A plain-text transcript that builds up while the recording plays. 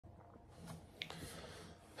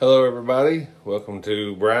Hello everybody, welcome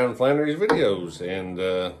to Brian Flannery's videos, and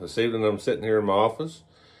this evening I'm sitting here in my office.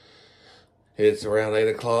 It's around 8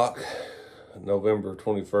 o'clock, November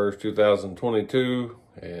 21st, 2022,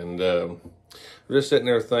 and I'm just sitting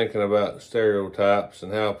there thinking about stereotypes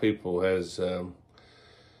and how people I'm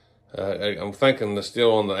thinking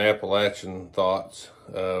still on the Appalachian thoughts,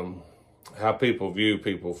 how people view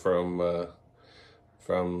people from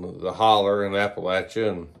the holler in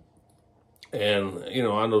Appalachia, and, you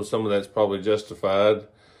know, I know some of that's probably justified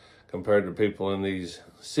compared to people in these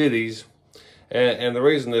cities. And the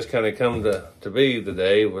reason this kind of come to be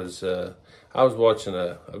today was I was watching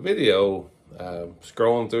a video,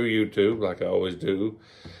 scrolling through YouTube like I always do,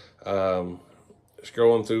 scrolling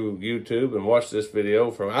through YouTube and watched this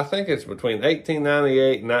video from, I think it's between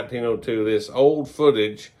 1898 and 1902, this old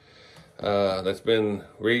footage that's been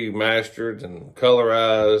remastered and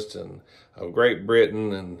colorized and of Great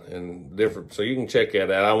Britain and different, so you can check that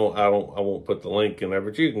out. I won't put the link in there,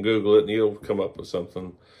 but you can Google it and you'll come up with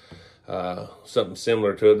something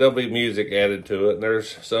similar to it. There'll be music added to it, and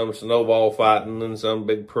there's some snowball fighting and some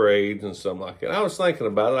big parades and something like that. I was thinking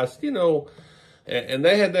about it. I said, you know, and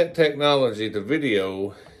they had that technology to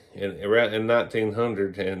video around in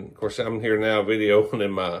 1900, and of course I'm here now videoing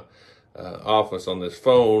in my office on this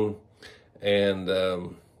phone, and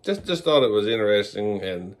just thought it was interesting,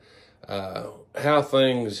 and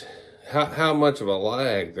how much of a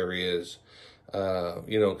lag there is,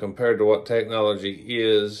 you know, compared to what technology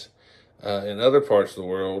is in other parts of the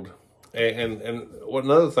world. And what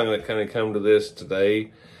another thing that kind of come to this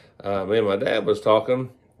today, me and my dad was talking,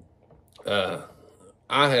 I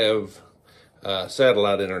have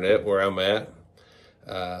satellite internet where I'm at,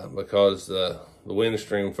 because the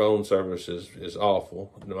Windstream phone service is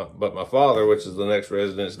awful. But my father, which is the next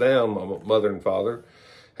residence down, my mother and father,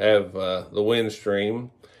 have the Windstream,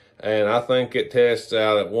 and I think it tests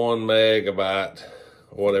out at 1 megabyte,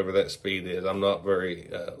 whatever that speed is. I'm not very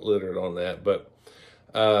literate on that, but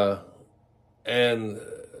and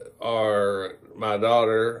my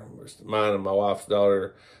daughter, mine and my wife's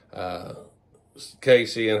daughter,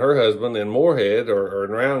 Casey, and her husband in Moorhead or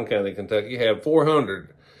in Round County, Kentucky, have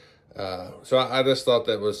 400. So I just thought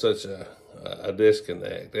that was such a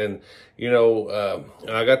disconnect. And, you know,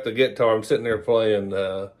 and I got the guitar. I'm sitting there playing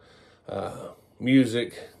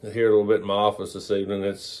music here a little bit in my office this evening.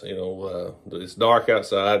 It's, you know, it's dark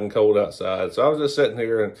outside and cold outside. So I was just sitting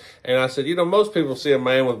here, and I said, you know, most people see a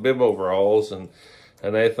man with bib overalls and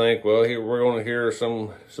they think, well, here we're going to hear some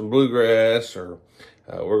bluegrass, or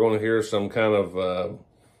we're going to hear some kind of,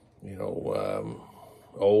 you know,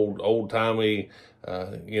 old-timey,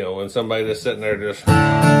 you know, and somebody that's sitting there just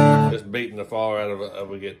beating the far out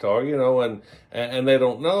of a guitar, you know, and they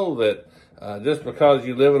don't know that just because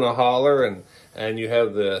you live in a holler and you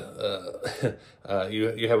have the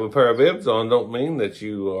you have a pair of bibs on, don't mean that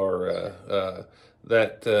you are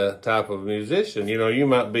that type of musician. You know, you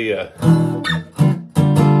might be a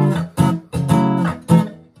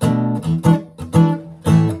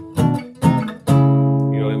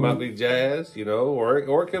jazz, you know, or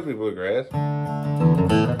it could be bluegrass.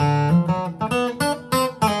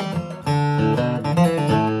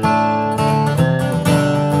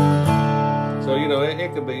 So, you know,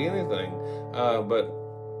 it could be anything. But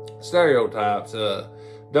stereotypes,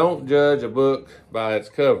 don't judge a book by its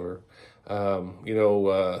cover. You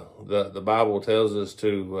know, the Bible tells us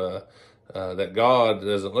to that God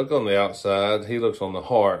doesn't look on the outside, he looks on the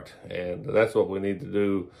heart, and that's what we need to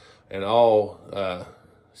do in all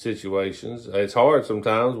situations. It's hard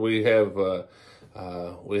sometimes. We have a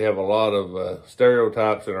lot of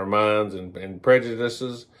stereotypes in our minds and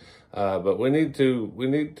prejudices, but we need to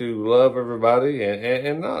love everybody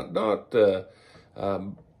and not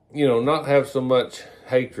you know, not have so much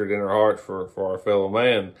hatred in our hearts for our fellow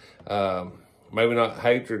man. Maybe not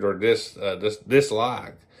hatred or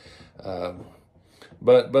dislike,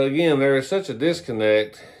 but again, there is such a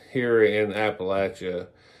disconnect here in Appalachia.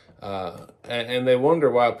 And they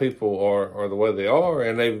wonder why people are the way they are,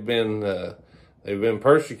 and they've been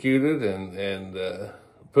persecuted and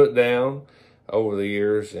put down over the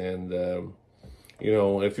years. And you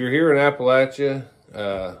know, if you're here in Appalachia,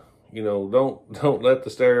 you know, don't let the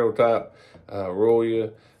stereotype rule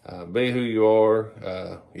you. Be who you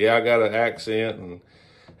are. Yeah, I got an accent, and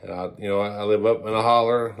you know, I live up in a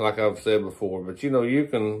holler, like I've said before. But you know, you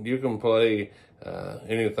can play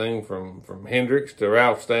anything from Hendrix to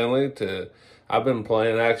Ralph Stanley to, I've been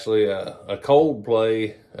playing actually a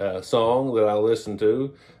Coldplay song that I listen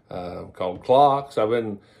to called Clocks. I've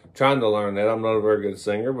been trying to learn that. I'm not a very good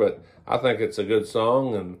singer, but I think it's a good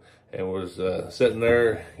song, and was sitting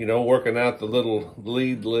there, you know, working out the little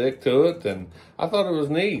lead lick to it, and I thought it was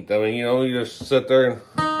neat. I mean, you know, you just sit there and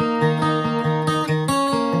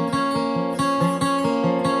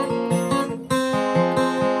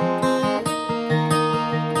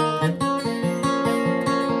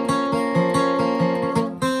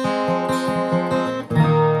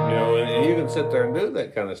sit there and do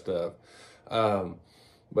that kind of stuff.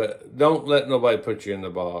 But don't let nobody put you in the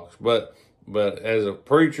box. But as a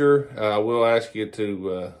preacher, I will ask you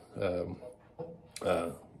to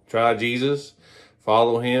try Jesus,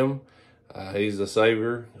 follow him. He's the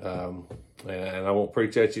Savior. And I won't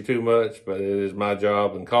preach at you too much, but it is my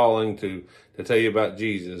job and calling to tell you about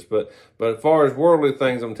Jesus. But as far as worldly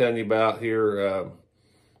things I'm telling you about here,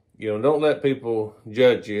 you know, don't let people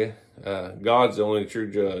judge you. God's the only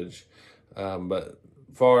true judge. But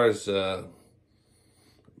as far as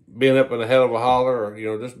being up in a hell of a holler, you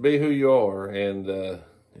know, just be who you are and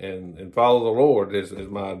follow the Lord is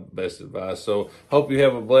my best advice. So hope you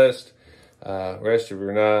have a blessed rest of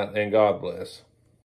your night, and God bless.